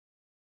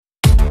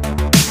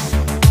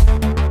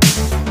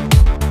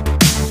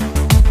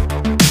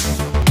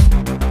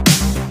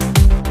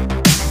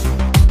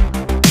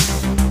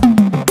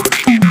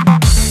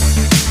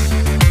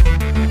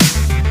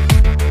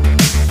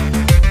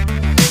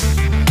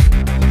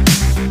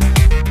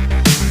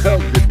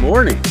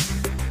morning.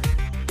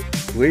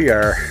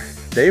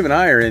 Dave and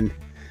I are in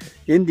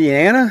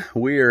Indiana.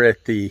 We are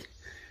at the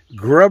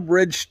Grubb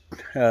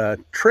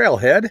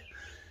trailhead,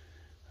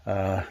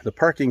 the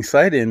parking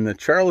site in the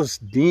Charles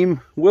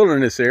Deam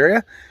Wilderness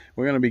area.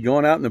 We're going to be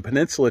going out in the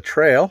Peninsula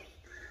Trail.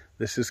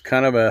 This is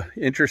kind of an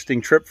interesting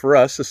trip for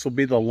us. This will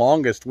be the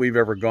longest we've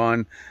ever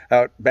gone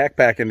out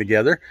backpacking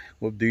together.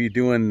 We'll be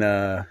doing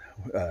 2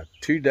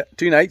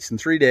 nights and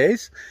 3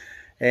 days.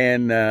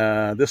 And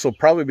this will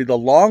probably be the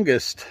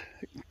longest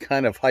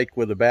kind of hike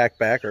with a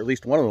backpack, or at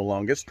least one of the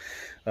longest.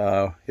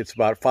 It's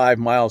about 5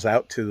 miles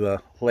out to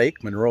the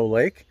lake, Monroe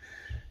Lake.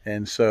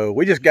 And so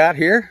we just got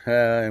here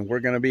and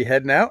we're going to be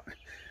heading out.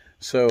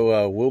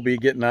 So we'll be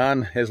getting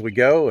on as we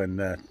go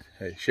and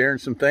sharing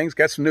some things.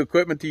 Got some new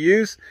equipment to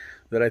use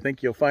that I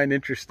think you'll find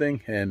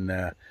interesting. And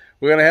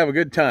we're going to have a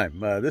good time.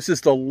 This is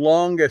the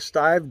longest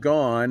I've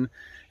gone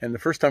and the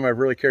first time I've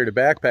really carried a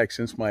backpack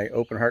since my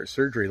open heart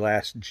surgery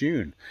last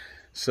June.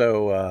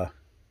 So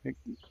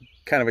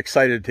kind of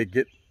excited to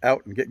get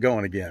out and get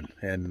going again.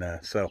 And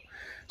so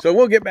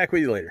we'll get back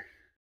with you later.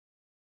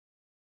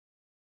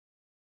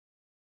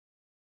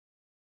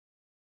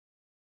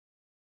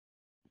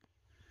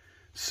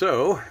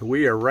 So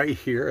we are right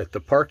here at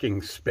the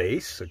parking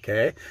space,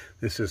 okay?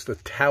 This is the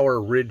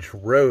Tower Ridge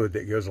Road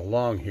that goes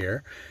along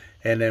here.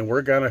 And then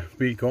we're gonna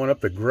be going up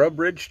the Grubb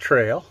Ridge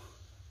Trail.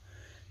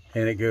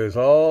 And it goes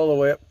all the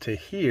way up to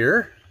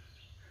here.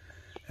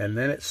 And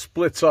then it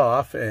splits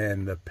off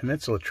and the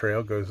Peninsula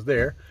Trail goes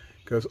there.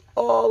 Goes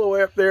all the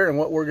way up there. And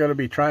what we're gonna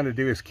be trying to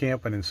do is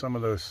camping in some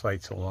of those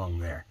sites along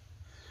there.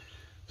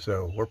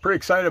 So we're pretty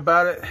excited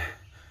about it.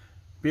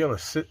 Be able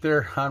to sit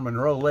there on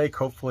Monroe Lake.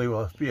 Hopefully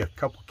we'll be a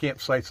couple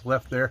campsites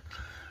left there.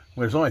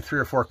 There's only 3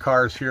 or 4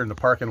 cars here in the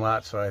parking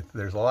lot, so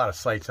there's a lot of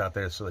sites out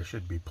there, so there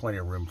should be plenty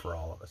of room for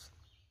all of us.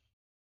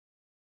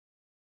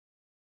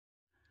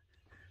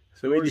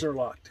 So doors are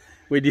locked.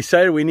 We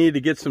decided we needed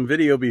to get some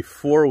video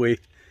before we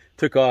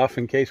took off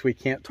in case we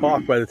can't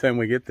talk by the time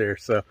we get there.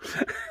 So,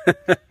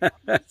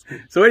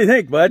 so what do you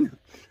think, bud?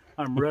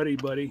 I'm ready,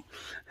 buddy.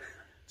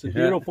 It's a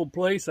beautiful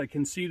place. I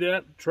can see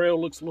that. The trail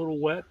looks a little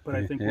wet, but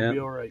I think we'll be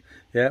all right.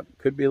 Yeah,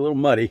 could be a little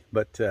muddy,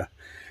 but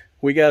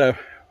we got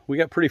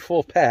pretty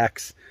full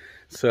packs.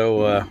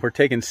 So we're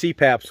taking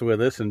CPAPs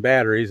with us and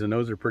batteries, and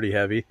those are pretty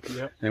heavy.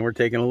 Yep. And we're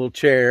taking a little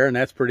chair, and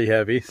that's pretty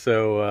heavy.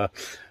 So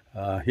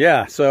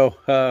yeah,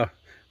 so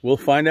we'll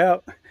find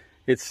out.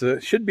 It's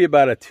should be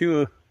about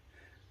a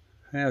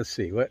let's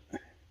see,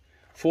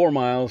 4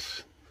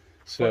 miles.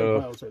 So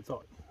 5 miles, I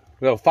thought.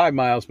 Well, 5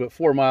 miles, but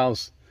 4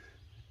 miles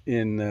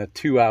in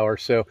 2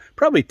 hours, so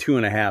probably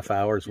 2.5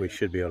 hours we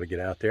should be able to get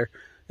out there.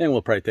 And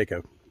we'll probably take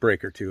a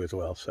break or two as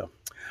well. So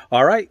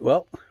all right,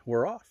 well,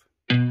 we're off.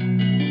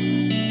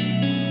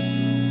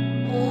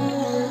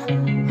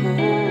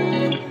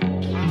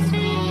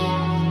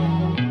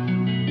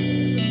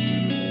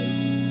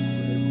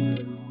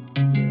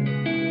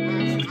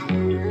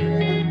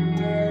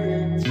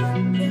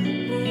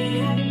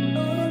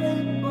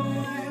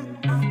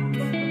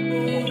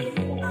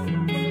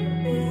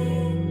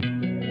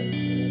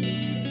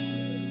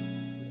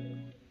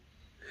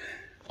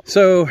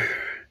 So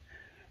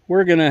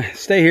we're gonna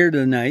stay here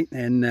tonight,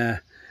 and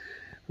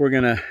we're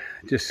gonna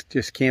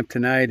just camp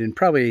tonight and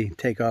probably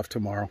take off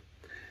tomorrow.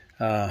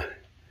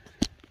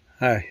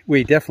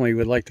 We definitely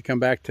would like to come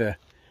back to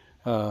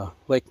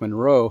Lake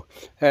Monroe.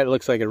 That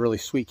looks like a really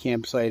sweet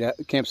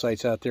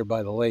campsites out there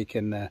by the lake,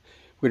 and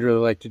we'd really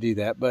like to do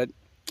that. But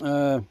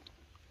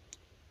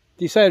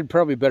decided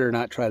probably better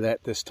not try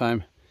that this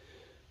time.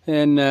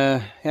 And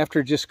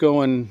after just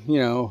going,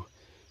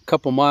 a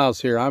couple miles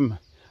here, I'm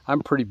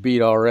pretty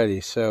beat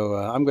already, so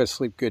I'm going to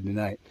sleep good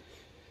tonight.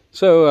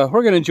 So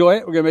we're going to enjoy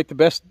it. We're going to make the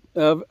best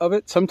of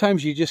it.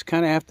 Sometimes you just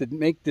kind of have to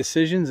make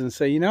decisions and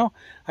say,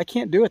 I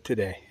can't do it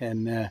today.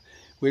 And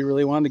we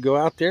really wanted to go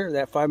out there,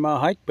 that 5-mile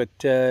hike, but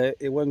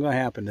it wasn't going to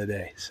happen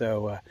today.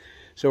 So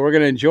we're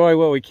going to enjoy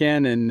what we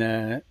can.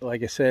 And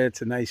like I said,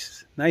 it's a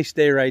nice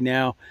day right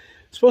now.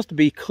 It's supposed to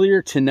be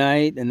clear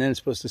tonight, and then it's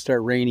supposed to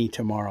start rainy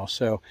tomorrow.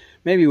 So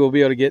maybe we'll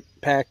be able to get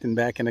packed and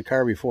back in the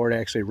car before it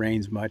actually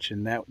rains much,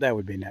 and that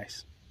would be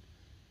nice.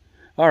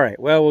 All right,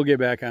 well, we'll get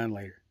back on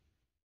later.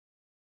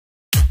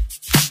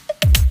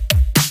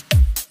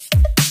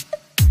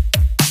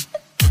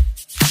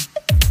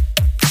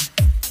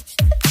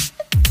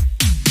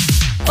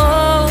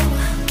 Oh,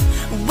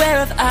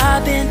 where have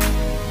I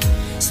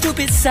been?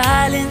 Stupid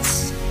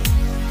silence.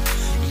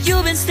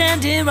 You've been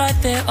standing right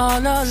there all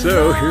along.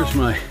 So here's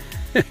my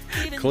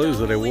clothes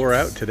that I wore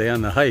out today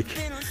on the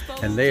hike,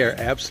 and they are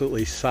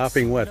absolutely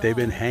sopping wet. They've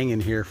been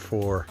hanging here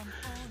for,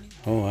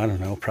 I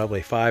don't know,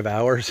 probably 5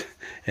 hours,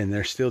 and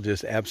they're still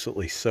just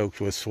absolutely soaked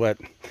with sweat.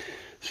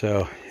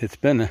 So it's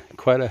been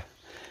quite a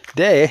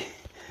day.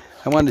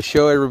 I wanted to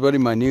show everybody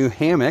my new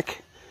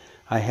hammock.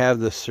 I have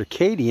the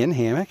Circadian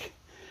hammock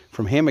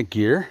from Hammock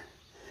Gear,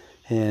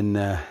 and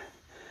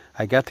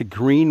I got the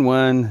green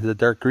one, the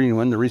dark green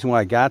one. The reason why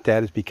I got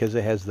that is because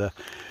it has the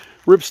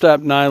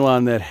ripstop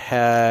nylon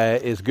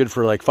that is good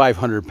for like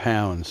 500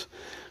 pounds.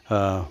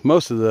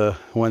 Most of the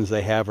ones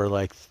they have are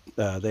like,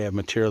 they have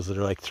materials that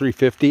are like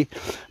 350,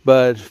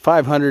 but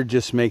 500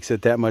 just makes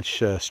it that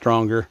much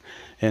stronger.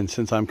 And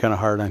since I'm kind of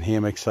hard on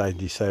hammocks, I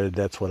decided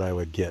that's what I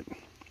would get.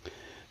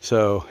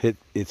 So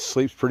it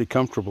sleeps pretty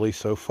comfortably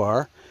so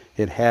far.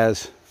 It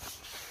has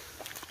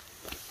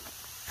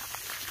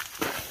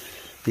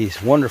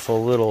these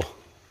wonderful little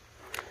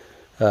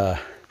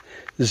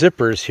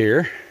zippers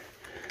here,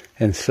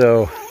 and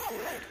so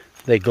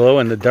they glow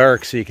in the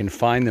dark so you can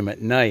find them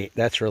at night.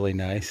 That's really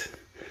nice.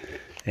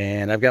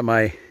 And I've got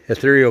my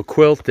ethereal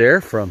quilt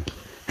there from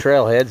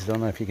Trailheads.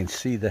 Don't know if you can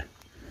see there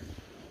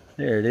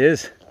it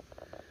is.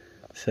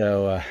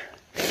 So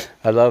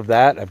I love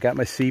that. I've got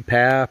my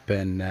CPAP,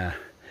 and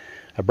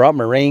I brought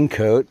my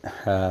raincoat.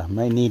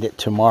 Might need it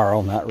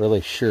tomorrow, not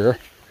really sure.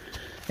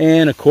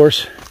 And of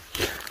course,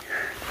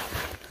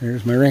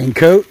 there's my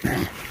raincoat.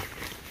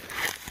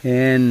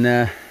 And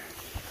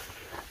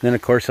then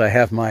of course I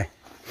have my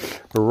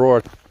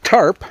Aurora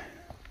tarp.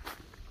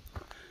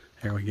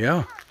 There we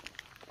go.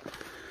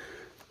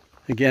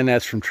 Again,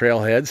 that's from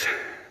Trailheads.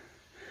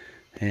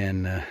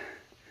 And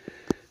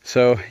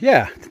so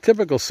yeah, the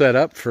typical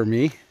setup for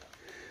me.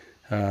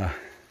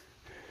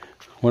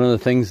 One of the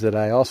things that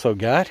I also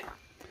got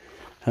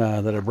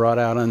that I brought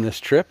out on this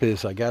trip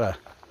is I got a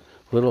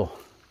little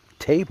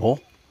table.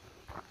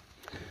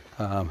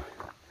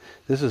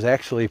 This is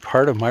actually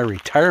part of my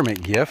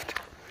retirement gift.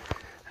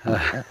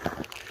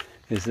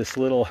 Is this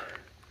little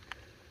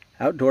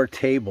outdoor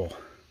table,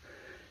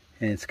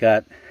 and it's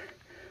got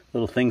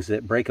little things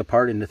that break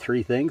apart into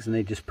 3 things, and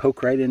they just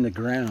poke right in the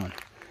ground,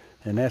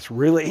 and that's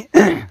really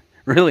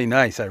really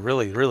nice. I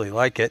really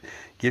like it.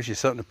 Gives you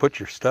something to put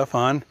your stuff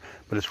on,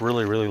 but it's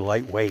really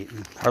lightweight.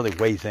 It hardly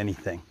weighs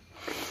anything,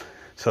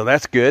 so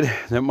that's good.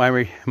 Then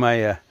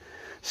my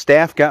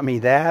staff got me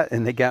that,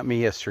 and they got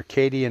me a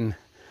circadian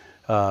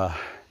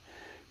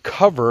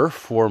cover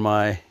for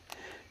my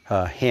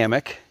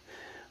hammock,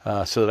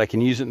 so that I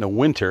can use it in the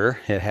winter.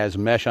 It has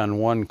mesh on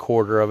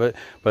 1/4 of it,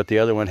 but the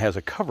other one has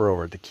a cover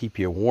over it to keep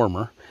you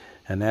warmer,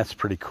 and that's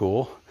pretty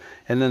cool.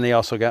 And then they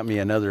also got me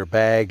another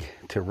bag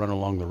to run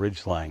along the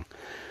ridgeline.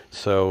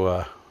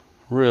 So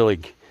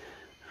really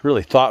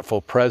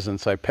thoughtful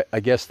presents. I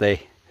guess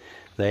they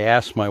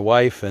asked my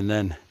wife, and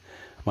then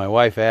my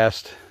wife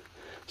asked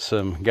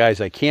some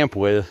guys I camp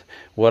with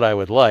what I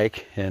would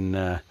like,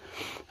 and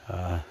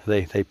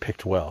they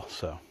picked well.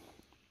 So.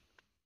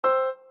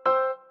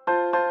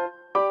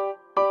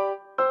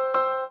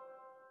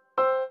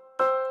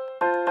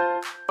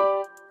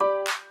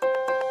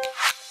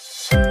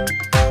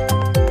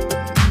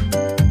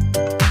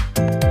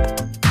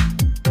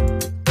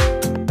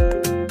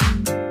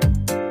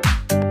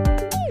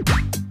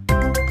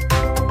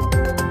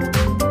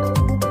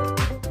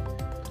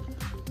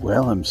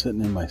 Well, I'm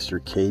sitting in my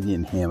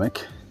circadian hammock.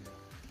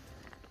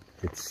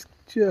 It's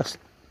just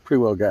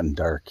pretty well gotten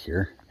dark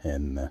here,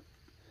 and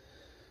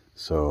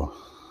so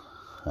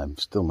I'm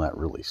still not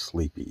really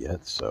sleepy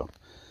yet. So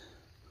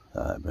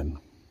I've been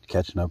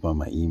catching up on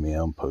my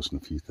email and posting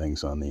a few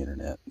things on the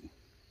internet.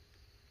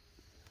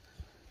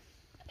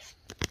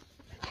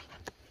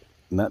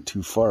 Not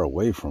too far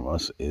away from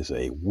us is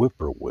a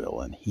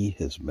whippoorwill, and he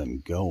has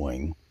been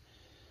going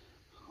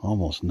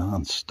almost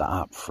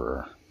non-stop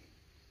for,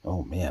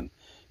 oh man,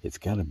 it's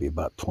got to be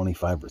about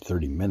 25 or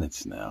 30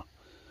 minutes now.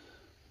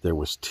 There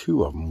was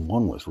 2 of them.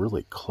 One was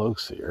really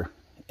close here,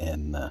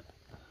 and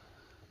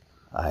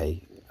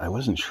I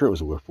wasn't sure it was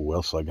a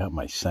whippoorwill, so I got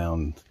my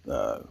sound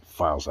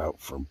files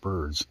out for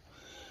birds,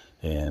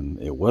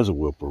 and it was a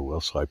whippoorwill,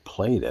 so I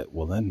played it.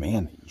 Well, then,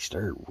 man, he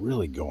started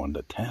really going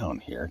to town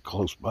here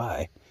close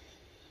by,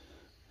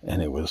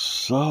 and it was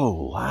so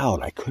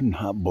loud. I could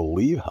not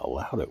believe how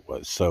loud it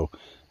was. So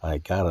I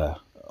got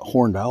a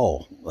horned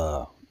owl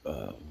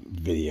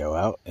video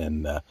out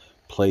and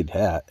played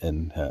that,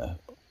 and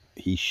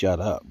he shut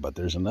up. But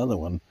there's another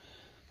one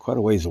quite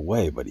a ways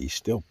away, but he's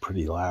still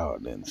pretty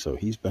loud, and so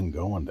he's been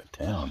going to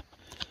town.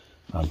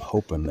 I'm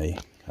hoping they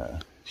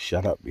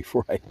shut up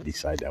before I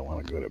decide I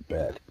want to go to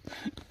bed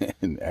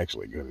and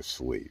actually go to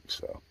sleep.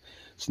 So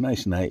it's a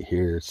nice night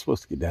here. It's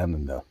supposed to get down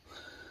in the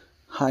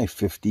high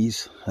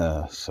 50s,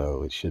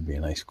 so it should be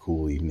a nice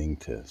cool evening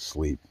to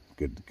sleep.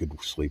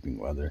 Good sleeping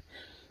weather.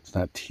 It's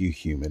not too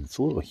humid. It's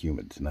a little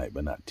humid tonight,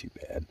 but not too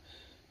bad.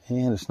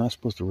 And it's not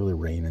supposed to really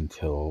rain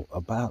until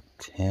about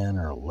 10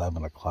 or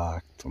 11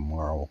 o'clock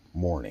tomorrow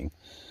morning.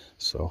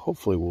 So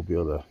hopefully we'll be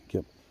able to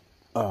get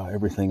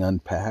everything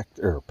unpacked,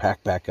 or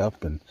packed back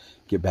up, and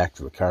get back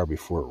to the car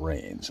before it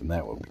rains. And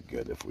that will be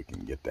good if we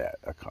can get that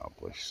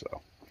accomplished.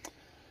 So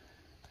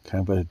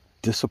kind of a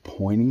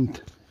disappointing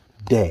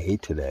day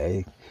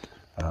today.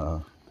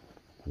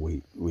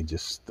 We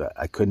just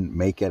I couldn't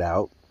make it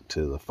out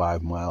to the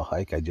 5-mile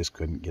hike. I just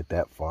couldn't get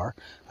that far.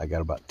 I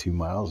got about 2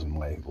 miles and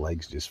my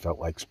legs just felt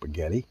like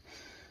spaghetti,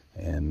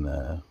 and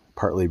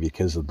partly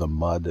because of the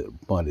mud.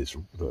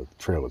 The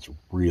trail is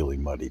really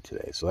muddy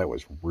today, so that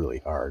was really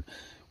hard.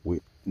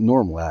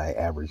 Normally I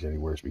average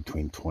anywhere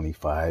between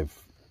 25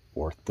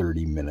 or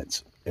 30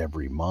 minutes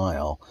every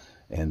mile,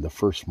 and the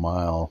first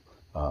mile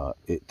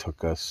it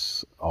took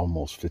us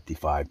almost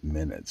 55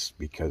 minutes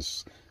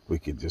because we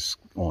could just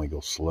only go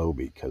slow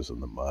because of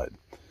the mud.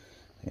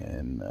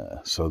 And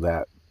so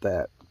that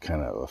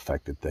kind of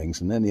affected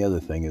things. And then the other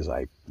thing is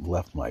I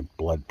left my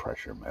blood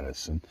pressure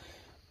medicine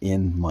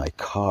in my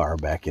car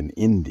back in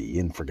Indy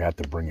and forgot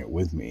to bring it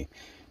with me.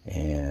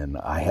 And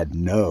I had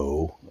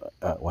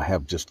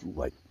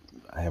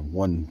I have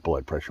one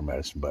blood pressure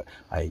medicine, but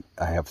I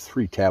have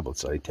 3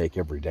 tablets that I take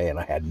every day, and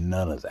I had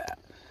none of that.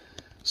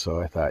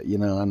 So I thought,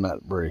 I'm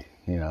not very,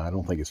 I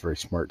don't think it's very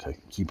smart to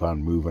keep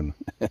on moving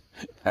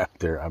out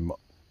there. I'm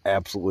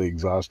absolutely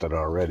exhausted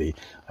already.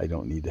 I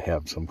don't need to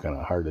have some kind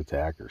of heart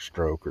attack or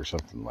stroke or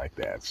something like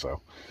that.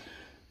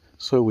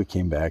 So we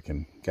came back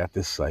and got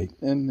this site,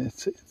 and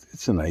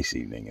it's a nice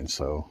evening. And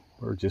so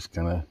we're just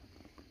kind of,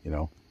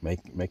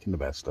 making the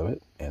best of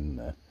it.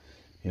 And,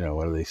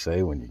 what do they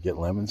say? When you get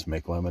lemons,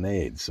 make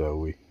lemonade.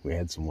 So we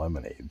had some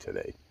lemonade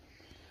today.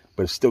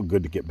 But it's still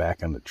good to get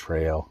back on the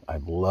trail. I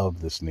love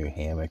this new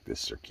hammock,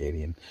 this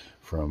Circadian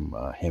from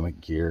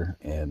Hammock Gear,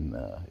 and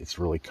it's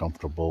really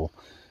comfortable.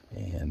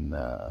 And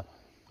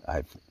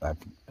I've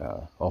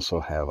also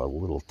have a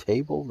little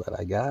table that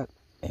I got,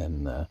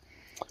 and I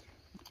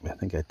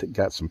think I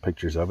got some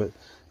pictures of it.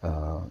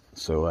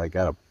 So I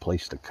got a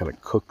place to kind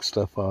of cook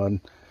stuff on.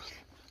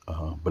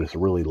 But it's a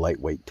really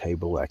lightweight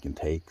table I can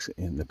take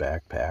in the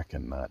backpack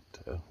and not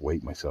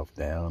weight myself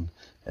down.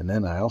 And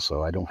then I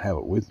don't have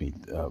it with me,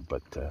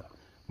 but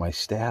my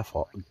staff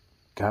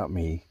got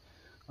me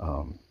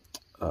a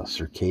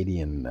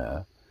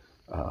Circadian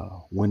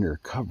winter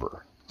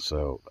cover.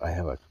 So I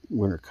have a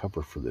winter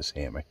cover for this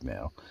hammock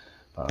now.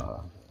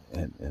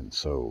 And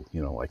so,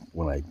 like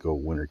when I go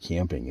winter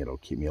camping, it'll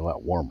keep me a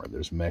lot warmer.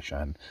 There's mesh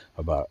on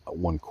about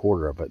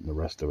 1/4 of it, and the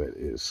rest of it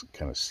is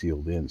kind of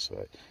sealed in, so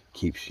it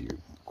keeps you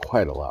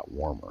quite a lot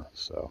warmer.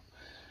 So,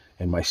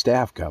 and my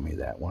staff got me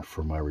that one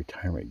for my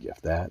retirement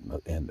gift, that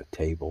and the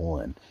table,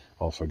 and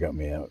also got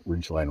me a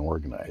Ridgeline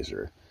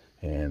organizer.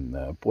 And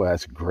boy,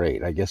 that's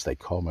great. I guess they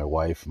called my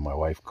wife, and my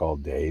wife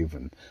called Dave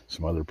and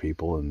some other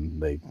people, and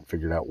they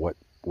figured out what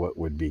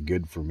would be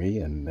good for me,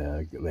 and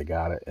they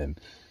got it. And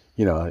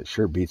it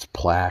sure beats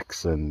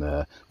plaques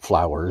and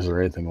flowers or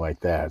anything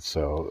like that.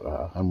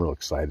 So I'm real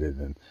excited,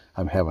 and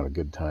I'm having a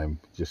good time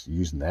just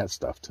using that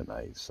stuff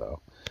tonight. So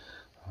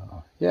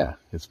yeah,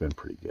 it's been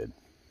pretty good.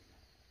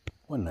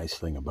 One nice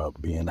thing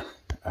about being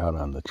out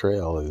on the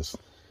trail is,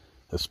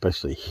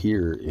 especially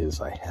here,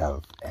 is I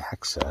have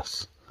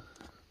access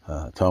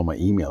to all my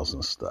emails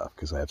and stuff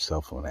because I have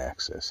cell phone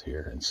access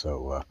here. And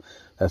so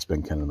that's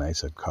been kind of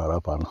nice. I've caught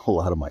up on a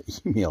lot of my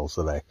emails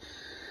that I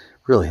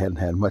really hadn't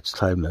had much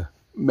time to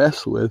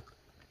mess with.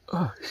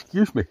 Oh,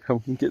 excuse me, I'm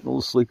getting a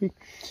little sleepy.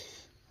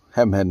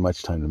 Haven't had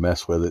much time to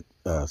mess with it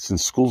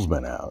since school's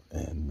been out,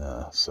 and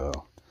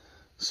so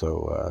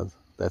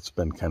that's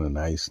been kind of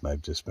nice. And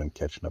I've just been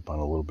catching up on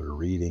a little bit of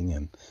reading,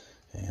 and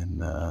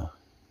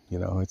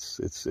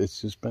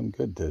it's just been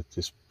good to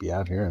just be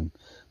out here and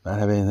not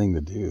have anything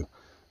to do,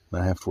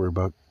 not have to worry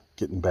about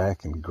getting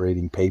back and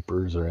grading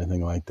papers or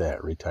anything like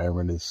that.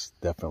 Retirement is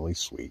definitely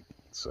sweet.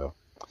 So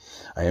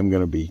I am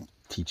going to be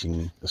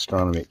teaching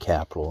astronomy at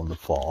Capitol in the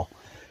fall,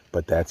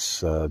 but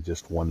that's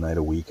just one night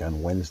a week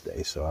on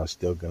Wednesday. So I'm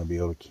still going to be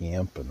able to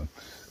camp,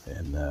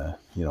 and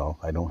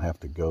I don't have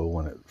to go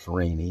when it's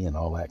rainy and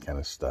all that kind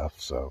of stuff.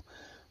 So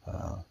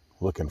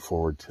looking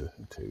forward to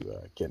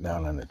getting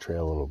out on the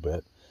trail a little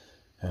bit.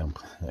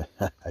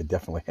 I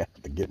definitely have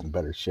to get in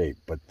better shape,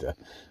 but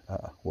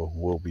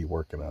we'll be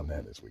working on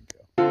that as we go.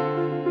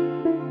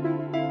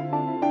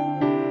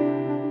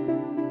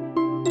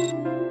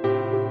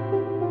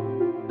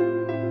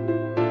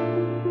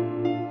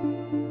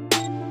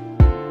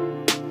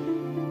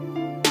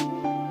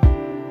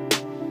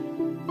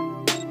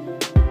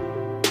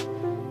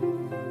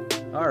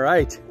 All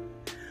right.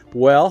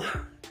 Well,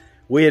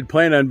 we had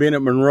planned on being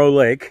at Monroe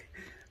Lake,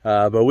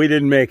 but we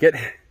didn't make it,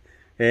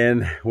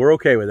 and we're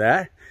okay with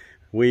that.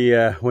 We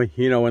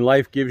when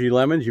life gives you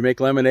lemons, you make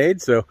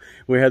lemonade. So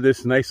we had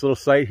this nice little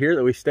site here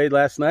that we stayed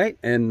last night,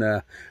 and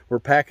we're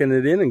packing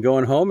it in and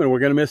going home, and we're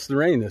going to miss the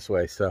rain this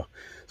way. So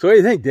what do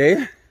you think,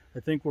 Dave? I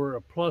think we're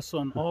a plus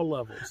on all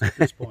levels at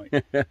this point.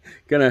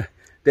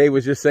 Dave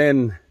was just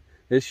saying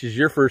this is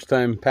your first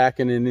time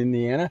packing in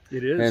Indiana.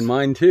 It is. And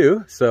mine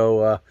too.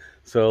 So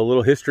a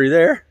little history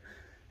there.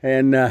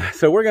 And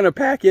so we're going to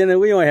pack in, and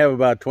we only have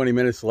about 20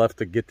 minutes left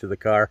to get to the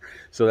car,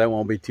 so that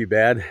won't be too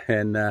bad.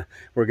 And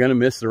we're going to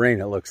miss the rain,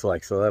 it looks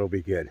like, so that'll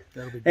be good.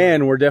 That'll be good.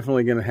 And we're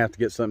definitely going to have to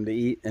get something to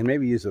eat and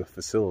maybe use a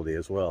facility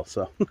as well.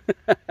 So,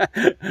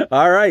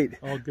 all right.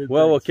 All good.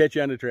 Well, we'll catch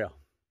you on the trail.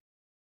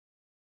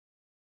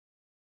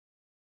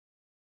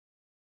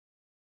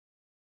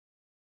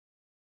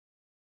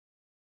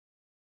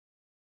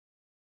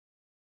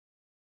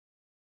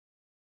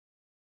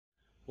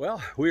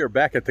 Well, we are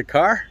back at the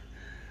car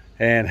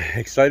and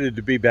excited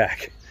to be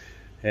back.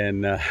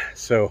 And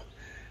so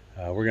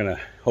we're gonna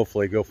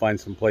hopefully go find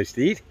some place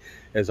to eat,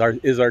 as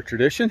is our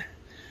tradition.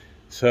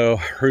 So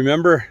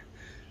remember,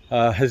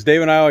 as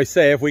Dave and I always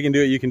say, if we can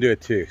do it, you can do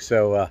it too.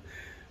 So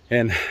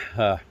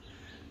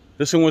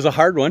this one was a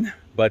hard one,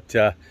 But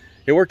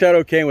it worked out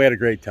okay and we had a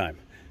great time.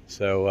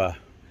 So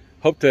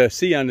hope to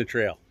see you on the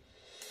trail.